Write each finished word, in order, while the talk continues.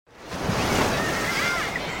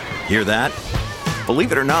Hear that?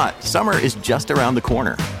 Believe it or not, summer is just around the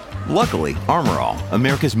corner. Luckily, Armor All,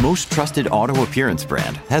 America's most trusted auto appearance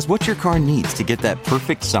brand, has what your car needs to get that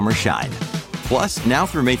perfect summer shine. Plus, now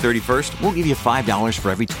through May 31st, we'll give you $5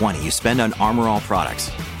 for every $20 you spend on Armor All products.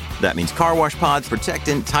 That means car wash pods,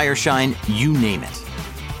 protectant, tire shine, you name it.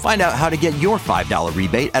 Find out how to get your $5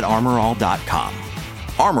 rebate at armorall.com.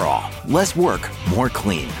 Armor All, less work, more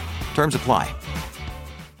clean. Terms apply.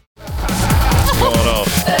 What's going on?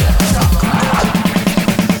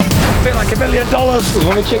 I feel like $1 million.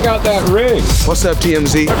 Let me check out that rig. What's up,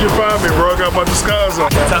 TMZ? How'd you find me, bro? I got a bunch of scars on.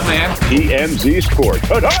 What's up, man? TMZ Sports.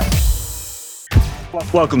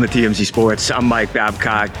 Welcome to TMZ Sports. I'm Mike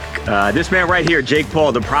Babcock. This man right here, Jake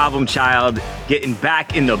Paul, the problem child, getting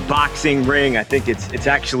back in the boxing ring. I think it's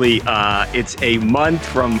actually it's a month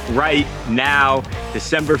from right now,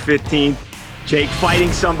 December 15th. Jake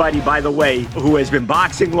fighting somebody, by the way, who has been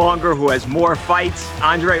boxing longer, who has more fights.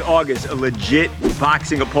 Andre August, a legit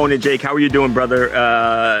boxing opponent. Jake, how are you doing, brother?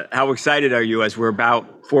 How excited are you as we're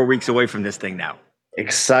about 4 weeks away from this thing now?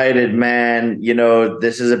 Excited, man. You know,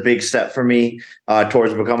 this is a big step for me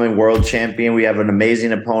towards becoming world champion. We have an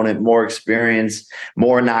amazing opponent, more experience,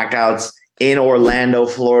 more knockouts in Orlando,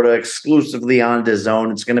 Florida, exclusively on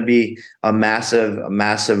DAZN. It's going to be a massive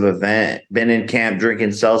event. Been in camp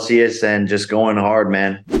drinking Celsius and just going hard,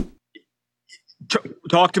 man.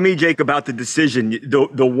 Talk to me, Jake, about the decision.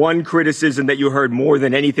 The one criticism that you heard more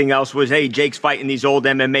than anything else was, hey, Jake's fighting these old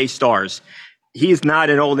MMA stars. He's not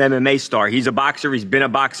an old MMA star. He's a boxer. He's been a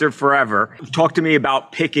boxer forever. Talk to me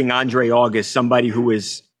about picking Andre August, somebody who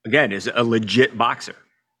is a legit boxer.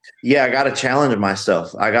 Yeah, I got to challenge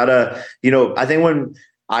myself. I think when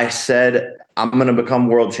I said I'm going to become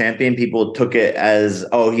world champion, people took it as,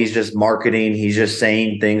 oh, he's just marketing. He's just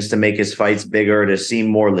saying things to make his fights bigger, to seem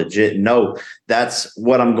more legit. No, that's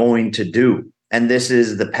what I'm going to do. And this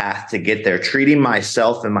is the path to get there. Treating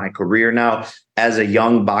myself and my career now as a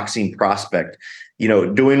young boxing prospect,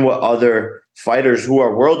 doing what other fighters who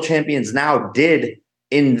are world champions now did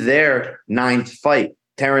in their 9th fight.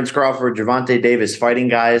 Terrence Crawford, Gervonta Davis, fighting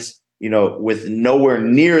guys, with nowhere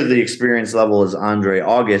near the experience level as Andre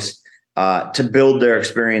August, to build their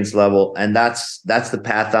experience level. And that's the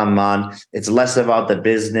path I'm on. It's less about the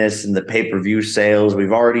business and the pay-per-view sales.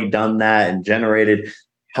 We've already done that and generated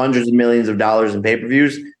hundreds of millions of dollars in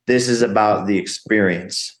pay-per-views. This is about the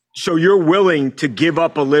experience. So you're willing to give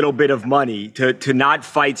up a little bit of money to not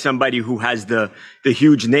fight somebody who has the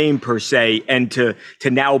huge name per se, and to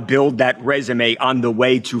now build that resume on the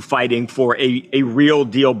way to fighting for a real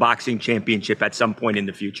deal boxing championship at some point in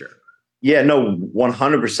the future. Yeah, no,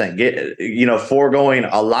 100%. Foregoing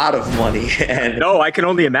a lot of money. And no, I can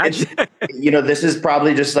only imagine. This is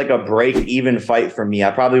probably just like a break-even fight for me.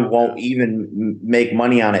 I probably won't even make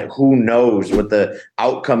money on it. Who knows what the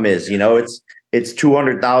outcome is? It's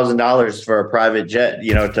 $200,000 for a private jet,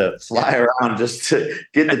 to fly around just to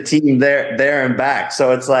get the team there and back.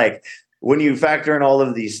 So it's like, when you factor in all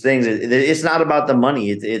of these things, it's not about the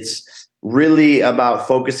money. It's really about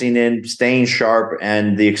focusing in, staying sharp,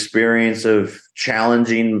 and the experience of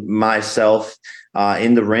challenging myself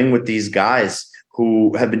in the ring with these guys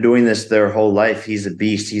who have been doing this their whole life. He's a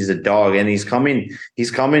beast. He's a dog, and he's coming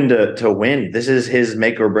to win. This is his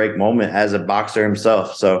make or break moment as a boxer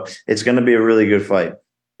himself. So it's going to be a really good fight.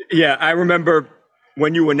 Yeah, I remember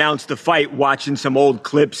when you announced the fight, watching some old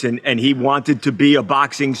clips, and he wanted to be a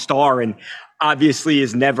boxing star, and obviously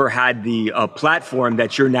has never had the platform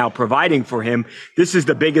that you're now providing for him. This is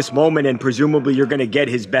the biggest moment, and presumably you're going to get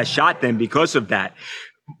his best shot then because of that.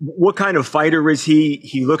 What kind of fighter is he?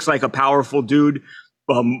 He looks like a powerful dude.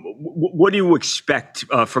 What do you expect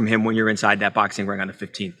from him when you're inside that boxing ring on the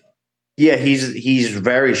 15th? Yeah, he's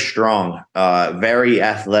very strong, very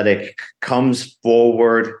athletic, comes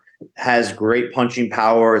forward, has great punching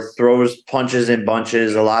power, throws punches in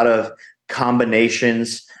bunches, a lot of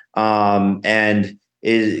combinations, and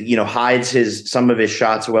is hides some of his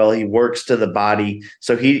shots well. He works to the body,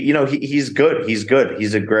 so he's good. He's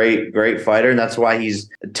a great fighter, and that's why he's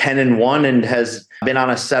 10-1 and has been on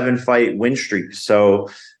a 7-fight win streak. So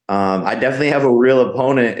I definitely have a real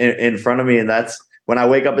opponent in front of me, and that's when I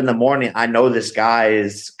wake up in the morning. I know this guy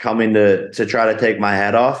is coming to try to take my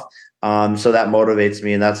head off. So that motivates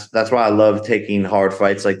me, and that's why I love taking hard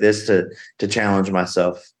fights like this to challenge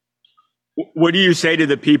myself. What do you say to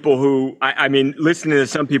the people who, I mean, listening to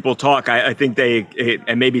some people talk, I think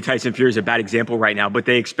and maybe Tyson Fury is a bad example right now, but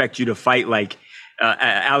they expect you to fight like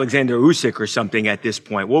Alexander Usyk or something at this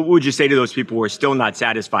point. What would you say to those people who are still not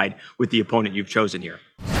satisfied with the opponent you've chosen here?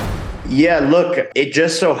 Yeah, look, it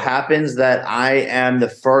just so happens that I am the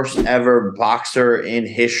first ever boxer in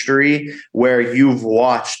history where you've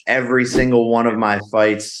watched every single one of my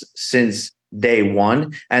fights since day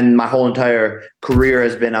one. And my whole entire career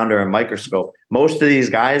has been under a microscope. Most of these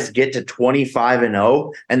guys get to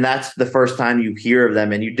 25-0, and that's the first time you hear of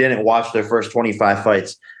them and you didn't watch their first 25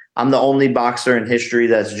 fights. I'm the only boxer in history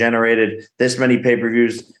that's generated this many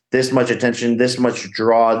pay-per-views, this much attention, this much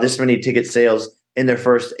draw, this many ticket sales in their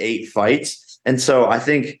first 8 fights. And so I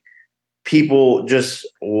think people just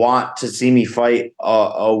want to see me fight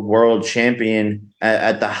a world champion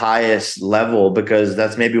at the highest level because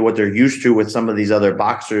that's maybe what they're used to with some of these other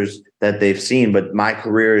boxers that they've seen. But my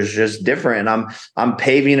career is just different. I'm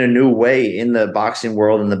paving a new way in the boxing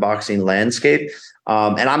world and the boxing landscape.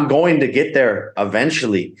 And I'm going to get there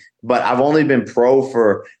eventually. But I've only been pro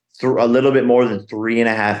for a little bit more than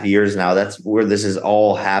 3.5 years now. That's where this has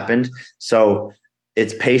all happened. So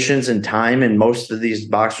it's patience and time. And most of these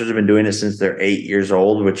boxers have been doing it since they're 8 years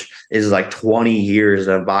old, which is like 20 years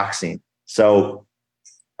of boxing. So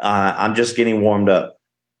I'm just getting warmed up.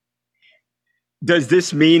 Does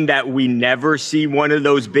this mean that we never see one of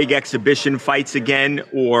those big exhibition fights again?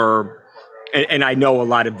 And I know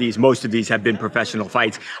most of these have been professional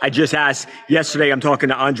fights. I just asked yesterday, I'm talking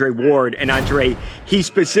to Andre Ward, and Andre, he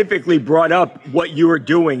specifically brought up what you were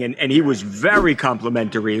doing, and he was very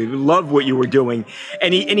complimentary. He loved what you were doing.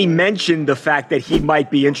 And he mentioned the fact that he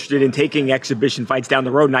might be interested in taking exhibition fights down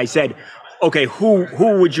the road. And I said, okay, who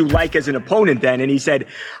would you like as an opponent then? And he said,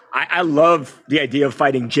 I love the idea of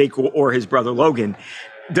fighting Jake or his brother Logan.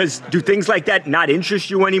 Do things like that not interest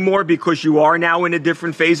you anymore because you are now in a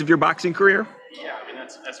different phase of your boxing career? Yeah, I mean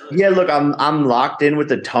that's really look, I'm locked in with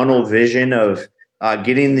the tunnel vision of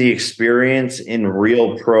getting the experience in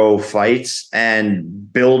real pro fights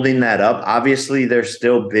and building that up. Obviously, there's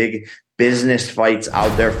still big business fights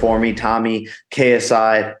out there for me. Tommy,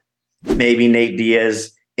 KSI, maybe Nate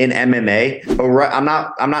Diaz in MMA. But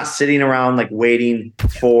I'm not sitting around like waiting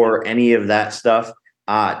for any of that stuff.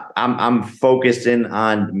 I'm focused in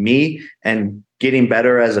on me and getting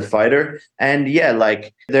better as a fighter. And yeah,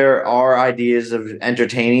 like there are ideas of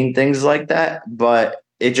entertaining things like that, but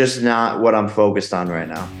it's just not what I'm focused on right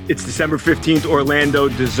now. It's December 15th, Orlando,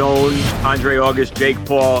 DAZN, Andre August, Jake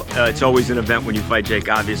Paul. It's always an event when you fight Jake,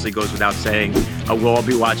 obviously goes without saying. We'll all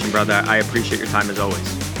be watching, brother. I appreciate your time as always.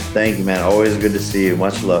 Thank you, man. Always good to see you.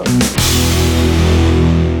 Much love.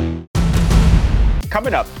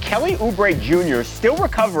 Coming up, Kelly Oubre Jr. still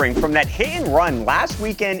recovering from that hit and run last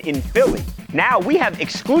weekend in Philly. Now we have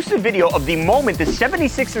exclusive video of the moment the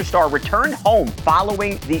 76er star returned home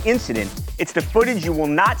following the incident. It's the footage you will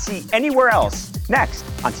not see anywhere else. Next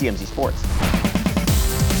on TMZ Sports.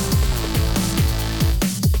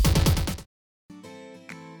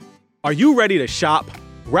 Are you ready to shop?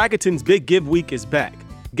 Rakuten's Big Give Week is back.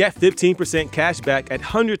 Get 15% cash back at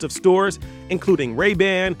hundreds of stores, including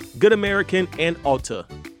Ray-Ban, Good American, and Ulta.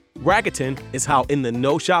 Rakuten is how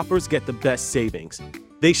in-the-know shoppers get the best savings.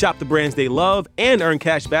 They shop the brands they love and earn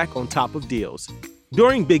cash back on top of deals.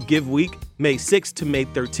 During Big Give Week, May 6th to May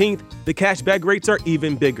 13th, the cashback rates are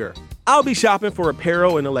even bigger. I'll be shopping for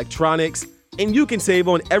apparel and electronics, and you can save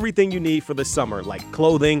on everything you need for the summer, like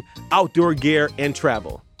clothing, outdoor gear, and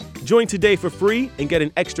travel. Join today for free and get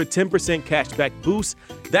an extra 10% cashback boost.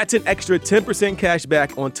 That's an extra 10%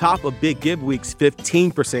 cashback on top of Big Give Week's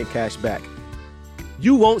 15% cashback.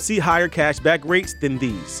 You won't see higher cashback rates than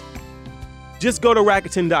these. Just go to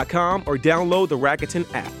Rakuten.com or download the Rakuten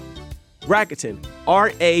app. Rakuten,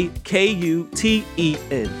 Rakuten.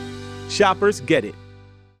 Shoppers get it.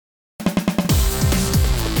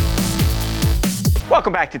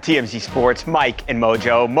 Welcome back to TMZ Sports, Mike and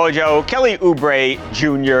Mojo. Mojo, Kelly Oubre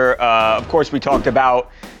Jr., of course, we talked about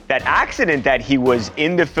that accident that he was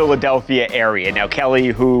in the Philadelphia area. Now, Kelly,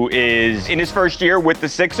 who is in his first year with the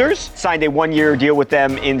Sixers, signed a one-year deal with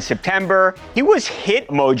them in September. He was hit,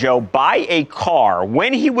 Mojo, by a car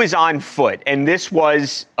when he was on foot, and this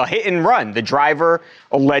was a hit and run. The driver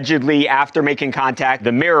allegedly, after making contact,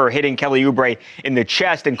 the mirror hitting Kelly Oubre in the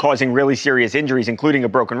chest and causing really serious injuries, including a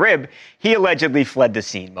broken rib, he allegedly fled the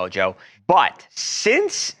scene, Mojo. But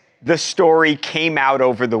since the story came out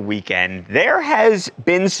over the weekend, there has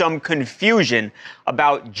been some confusion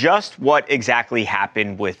about just what exactly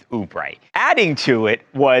happened with Oubre. Adding to it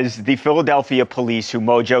was the Philadelphia police, who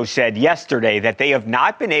Mojo said yesterday that they have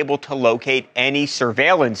not been able to locate any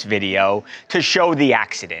surveillance video to show the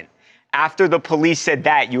accident. After the police said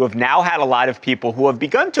that, you have now had a lot of people who have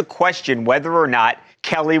begun to question whether or not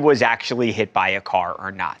Kelly was actually hit by a car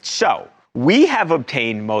or not. So we have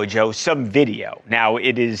obtained, Mojo, some video. Now,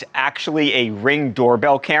 it is actually a Ring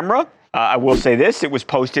doorbell camera. I will say this, it was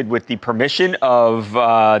posted with the permission of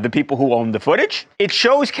the people who own the footage. It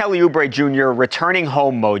shows Kelly Oubre Jr. returning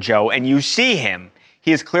home, Mojo, and you see him.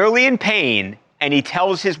 He is clearly in pain, and he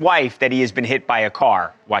tells his wife that he has been hit by a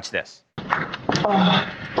car. Watch this. What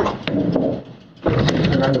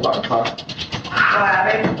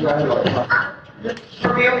happened?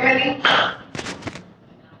 For real, Kenny?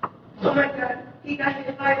 Oh my God, he got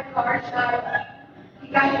hit by a car, son.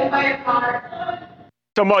 He got hit by a car.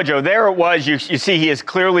 So, Mojo, there it was. You see he is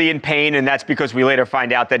clearly in pain, and that's because we later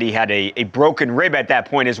find out that he had a broken rib at that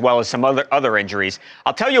point, as well as some other injuries.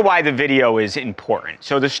 I'll tell you why the video is important.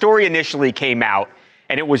 So the story initially came out,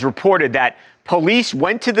 and it was reported that police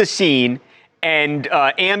went to the scene, and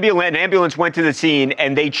an ambulance went to the scene,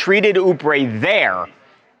 and they treated Oubre there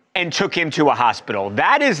and took him to a hospital.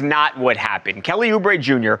 That is not what happened. Kelly Oubre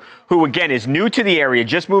Jr., who, again, is new to the area,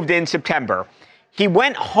 just moved in September, he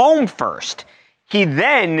went home first. He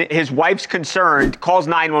then, his wife's concerned, calls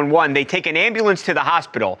 911. They take an ambulance to the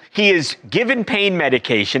hospital. He is given pain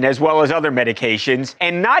medication as well as other medications.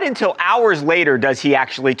 And not until hours later does he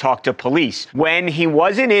actually talk to police, when he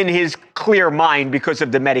wasn't in his clear mind because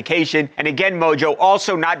of the medication. And again, Mojo,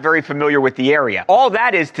 also not very familiar with the area. All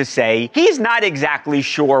that is to say, he's not exactly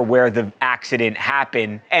sure where the accident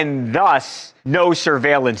happened, and thus no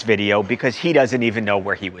surveillance video because he doesn't even know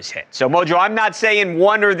where he was hit. So, Mojo, I'm not saying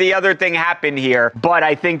one or the other thing happened here, but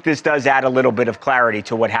I think this does add a little bit of clarity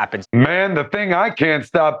to what happens. Man, the thing I can't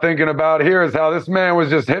stop thinking about here is how this man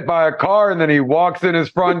was just hit by a car, and then he walks in his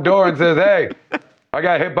front door and says, "Hey, I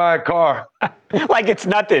got hit by a car." Like it's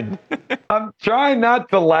nothing. I'm trying not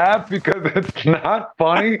to laugh because it's not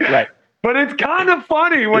funny. Right. But it's kind of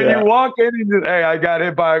funny when you walk in and just, "Hey, I got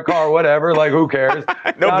hit by a car," whatever. Like, who cares?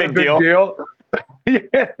 No not big a big deal.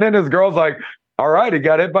 Yeah. Then his girl's like, "All right, he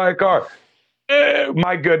got hit by a car."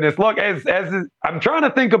 My goodness. Look, as I'm trying to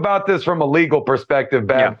think about this from a legal perspective,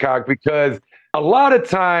 Babcock, because a lot of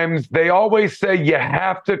times they always say you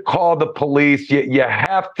have to call the police, you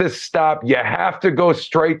have to stop, you have to go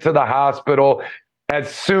straight to the hospital as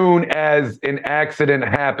soon as an accident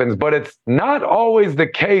happens. But it's not always the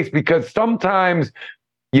case, because sometimes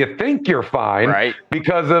you think you're fine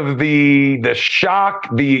because of the shock,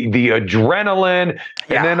 the adrenaline,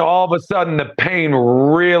 and then all of a sudden the pain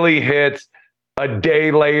really hits. A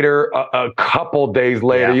day later, a couple days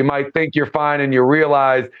later, you might think you're fine and you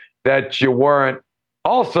realize that you weren't.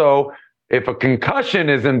 Also, if a concussion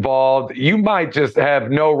is involved, you might just have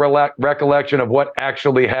no recollection of what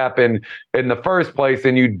actually happened in the first place,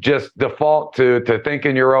 and you just default to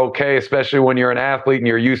thinking you're okay, especially when you're an athlete and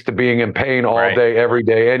you're used to being in pain all day, every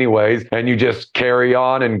day anyways, and you just carry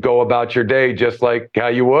on and go about your day just like how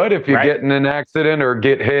you would if you get in an accident or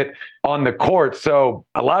get hit on the court. So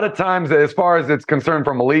a lot of times, as far as it's concerned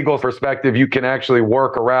from a legal perspective, you can actually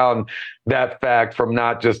work around that fact from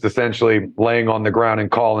not just essentially laying on the ground and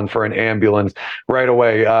calling for an ambulance right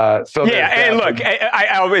away. And look,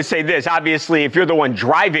 I always say this. Obviously, if you're the one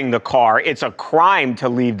driving the car, it's a crime to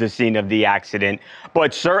leave the scene of the accident.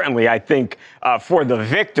 But certainly, I think for the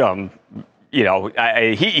victim, you know,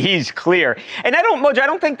 he's clear. And I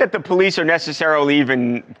don't think that the police are necessarily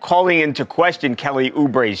even calling into question Kelly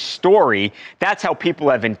Oubre's story. That's how people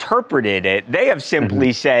have interpreted it. They have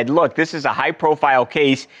simply said, look, this is a high-profile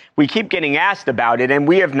case. We keep getting asked about it, and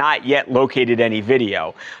we have not yet located any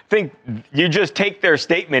video. I think you just take their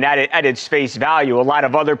statement at its face value. A lot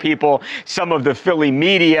of other people, some of the Philly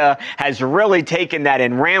media, has really taken that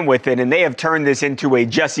and ran with it, and they have turned this into a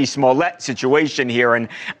Jussie Smollett situation here. And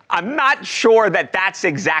I'm not sure that that's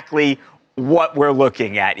exactly what we're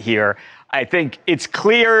looking at here. I think it's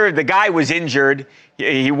clear the guy was injured.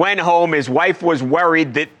 He went home. His wife was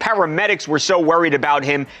worried. That paramedics were so worried about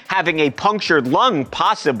him having a punctured lung,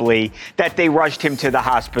 possibly, that they rushed him to the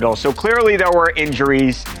hospital. So clearly there were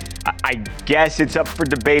injuries. I guess it's up for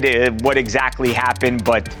debate what exactly happened,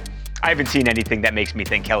 but I haven't seen anything that makes me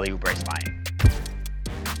think Kelly Oubre's lying.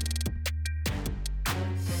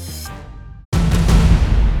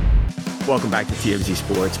 Welcome back to TMZ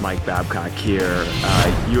Sports. Mike Babcock here.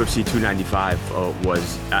 UFC 295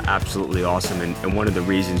 was absolutely awesome, and one of the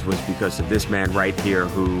reasons was because of this man right here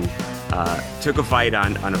who took a fight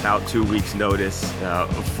on about 2 weeks' notice,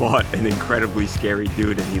 fought an incredibly scary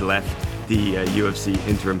dude, and he left the UFC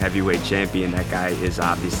interim heavyweight champion. That guy is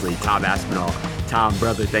obviously Tom Aspinall. Tom,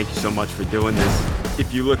 brother, thank you so much for doing this.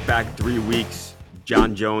 If you look back 3 weeks,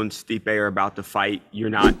 John Jones, Stipe are about to fight.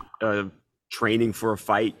 You're not training for a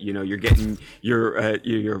fight. You know, you're getting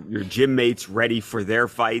your gym mates ready for their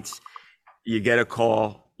fights. You get a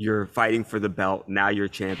call, you're fighting for the belt, now you're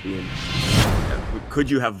champion. Could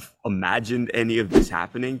you have imagined any of this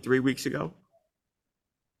happening 3 weeks ago?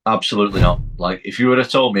 Absolutely not. Like, if you would have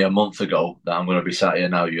told me a month ago that I'm going to be sat here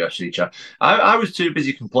now, UFC chat, I was too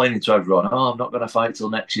busy complaining to everyone, oh, I'm not going to fight till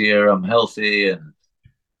next year. I'm healthy and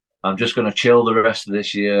I'm just going to chill the rest of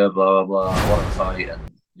this year, blah, blah, blah. I want to fight. And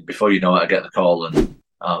before you know it, I get the call and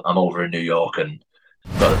I'm over in New York and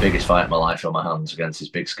got the biggest fight of my life on my hands against this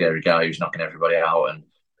big, scary guy who's knocking everybody out. And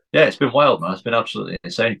yeah, it's been wild, man. It's been absolutely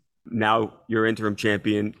insane. Now you're interim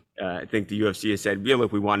champion. I think the UFC has said, yeah,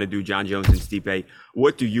 look, we want to do Jon Jones and Stipe.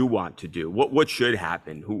 What do you want to do? What should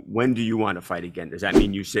happen? When do you want to fight again? Does that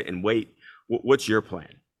mean you sit and wait? What's your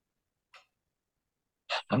plan?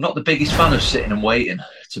 I'm not the biggest fan of sitting and waiting,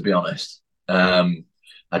 to be honest.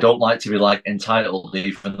 I don't like to be like entitled,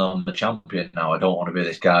 even though I'm the champion now. I don't want to be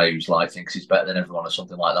this guy who's like thinks he's better than everyone or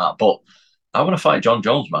something like that. But I want to fight Jon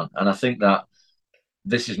Jones, man. And I think that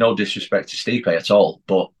this is no disrespect to Stipe at all,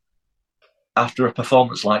 but after a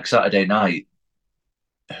performance like Saturday night,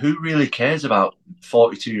 who really cares about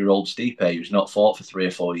 42-year-old Stipe who's not fought for 3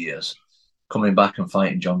 or 4 years coming back and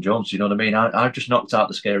fighting Jon Jones? You know what I mean? I've just knocked out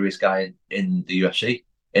the scariest guy in the UFC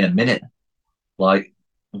in a minute. Like,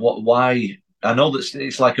 what? Why? I know that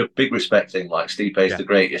it's like a big respect thing. Like, Stipe is the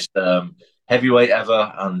greatest heavyweight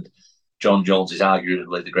ever, and Jon Jones is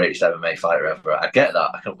arguably the greatest MMA fighter ever. I get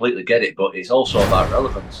that. I completely get it. But it's also about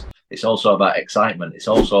relevance. It's also about excitement. It's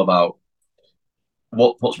also about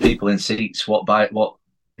what puts people in seats, what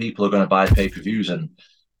people are going to buy pay-per-views. And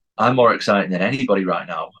I'm more exciting than anybody right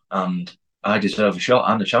now. And I deserve a shot.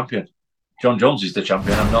 I'm the champion. Jon Jones is the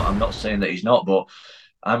champion. I'm not saying that he's not, but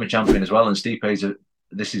I'm a champion as well. And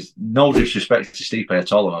this is no disrespect to Stipe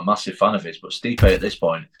at all. I'm a massive fan of his, but Stipe at this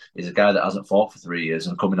point is a guy that hasn't fought for 3 years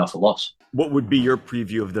and coming off a loss. What would be your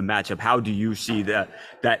preview of the matchup? How do you see that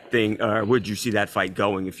thing, or would you see that fight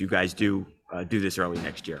going if you guys do this early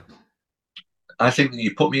next year? I think that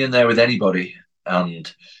you put me in there with anybody,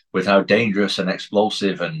 and with how dangerous and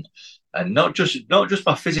explosive and not just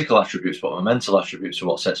my physical attributes, but my mental attributes are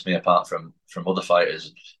what sets me apart from other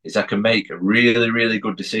fighters, is I can make really, really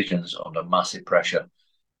good decisions under massive pressure.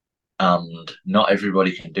 And not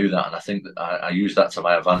everybody can do that. And I think that I use that to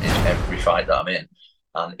my advantage every fight that I'm in.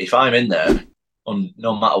 And if I'm in there,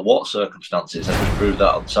 no matter what circumstances, I just proved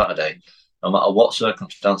that on Saturday, no matter what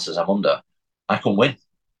circumstances I'm under, I can win.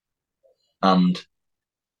 And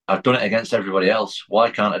I've done it against everybody else. Why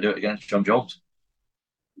can't I do it against Jon Jones?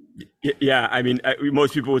 Yeah, I mean,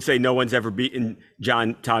 most people would say no one's ever beaten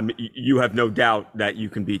Jon. Tom, you have no doubt that you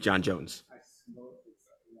can beat Jon Jones.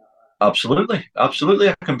 Absolutely. I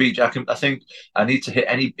can beat. I think I need to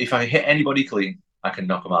hit if I hit anybody clean, I can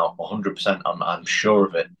knock them out 100%. I'm sure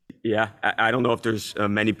of it. Yeah, I don't know if there's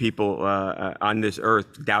many people on this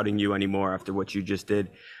earth doubting you anymore after what you just did.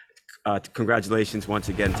 Congratulations once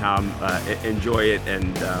again, Tom. Enjoy it,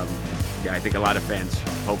 and I think a lot of fans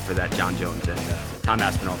hope for that Jon Jones and Tom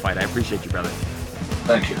Aspinall fight. I appreciate you, brother.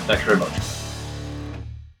 Thank you very much.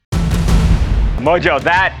 Mojo,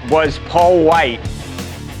 that was Paul White.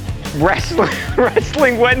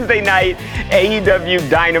 Wrestling Wednesday night, AEW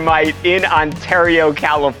Dynamite in Ontario,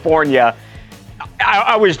 California.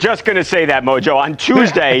 I was just going to say that, Mojo. On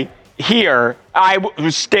Tuesday, here, I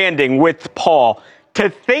was standing with Paul. To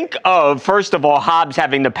think of, first of all, Hobbs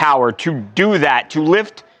having the power to do that, to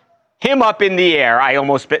lift him up in the air. I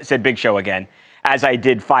almost said Big Show again, as I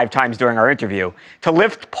did 5 times during our interview. To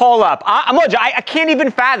lift Paul up. I can't even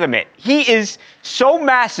fathom it. He is so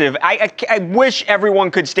massive. I wish everyone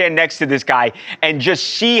could stand next to this guy and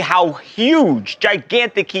just see how huge,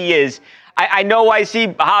 gigantic he is. I know I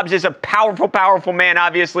see Hobbs is a powerful, powerful man,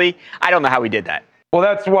 obviously. I don't know how he did that. Well,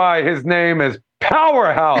 that's why his name is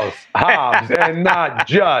Powerhouse Hobbs and not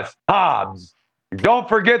just Hobbs. Don't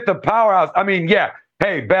forget the powerhouse. I mean, yeah.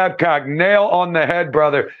 Hey, Babcock, nail on the head,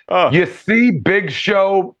 brother. You see Big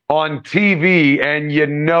Show on TV and you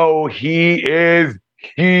know he is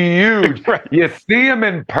huge. Right. You see him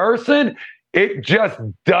in person, it just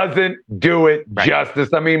doesn't do it justice.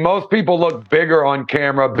 I mean, most people look bigger on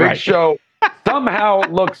camera. Big Show somehow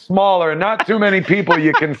looks smaller. Not too many people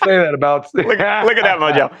you can say that about. Look at that,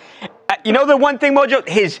 Mojo. You know the one thing, Mojo?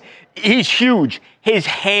 He's huge. His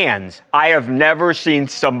hands. I have never seen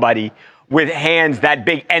somebody with hands that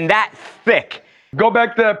big and that thick. Go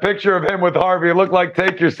back to that picture of him with Harvey. It looked like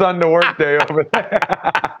Take Your Son to Work Day over there.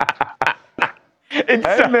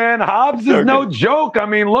 Hey, man, Hobbs is no joke. I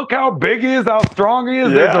mean, look how big he is, how strong he is.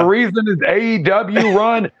 Yeah. There's a reason his AEW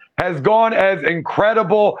run has gone as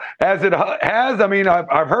incredible as it has. I mean,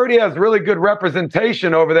 I've heard he has really good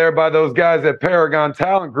representation over there by those guys at Paragon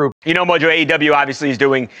Talent Group. You know, Mojo, AEW obviously is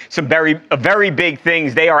doing some very big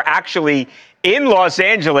things. They are actually in Los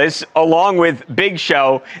Angeles, along with Big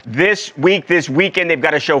Show this weekend. They've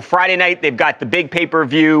got a show Friday night. They've got the big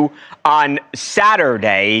pay-per-view on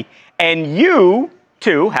Saturday. And you,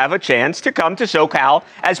 too, have a chance to come to SoCal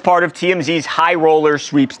as part of TMZ's High Roller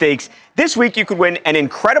Sweepstakes. This week, you could win an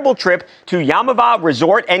incredible trip to Yaamava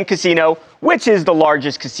Resort and Casino, which is the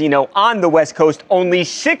largest casino on the West Coast, only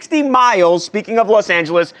 60 miles, speaking of Los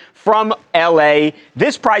Angeles, from LA.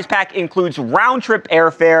 This prize pack includes round-trip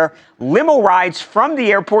airfare, limo rides from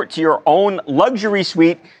the airport to your own luxury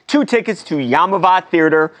suite, 2 tickets to Yaamava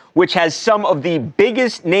Theater, which has some of the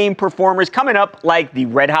biggest name performers coming up, like the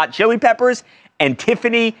Red Hot Chili Peppers, and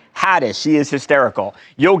Tiffany Haddish. She is hysterical.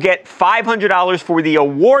 You'll get $500 for the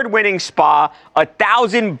award-winning spa,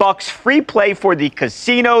 $1,000 free play for the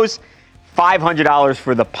casinos, $500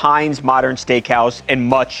 for the Pines Modern Steakhouse, and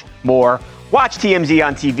much more. Watch TMZ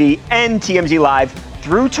on TV and TMZ Live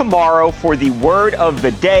through tomorrow for the word of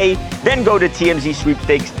the day. Then go to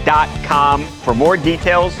TMZSweepstakes.com for more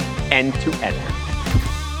details and to enter.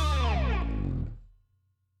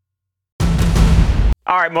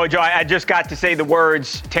 All right, Mojo, I just got to say the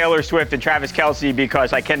words Taylor Swift and Travis Kelce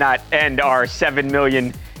because I cannot end our 7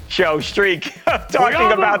 million show streak of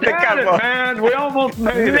talking about the couple. Man, we almost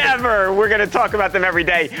made it. Never. We're going to talk about them every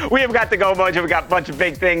day. We have got to go, Mojo. We got a bunch of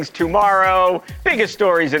big things tomorrow. Biggest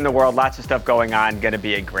stories in the world. Lots of stuff going on. Going to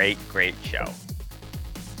be a great, great show.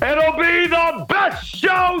 It'll be the best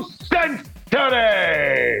show since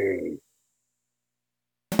today.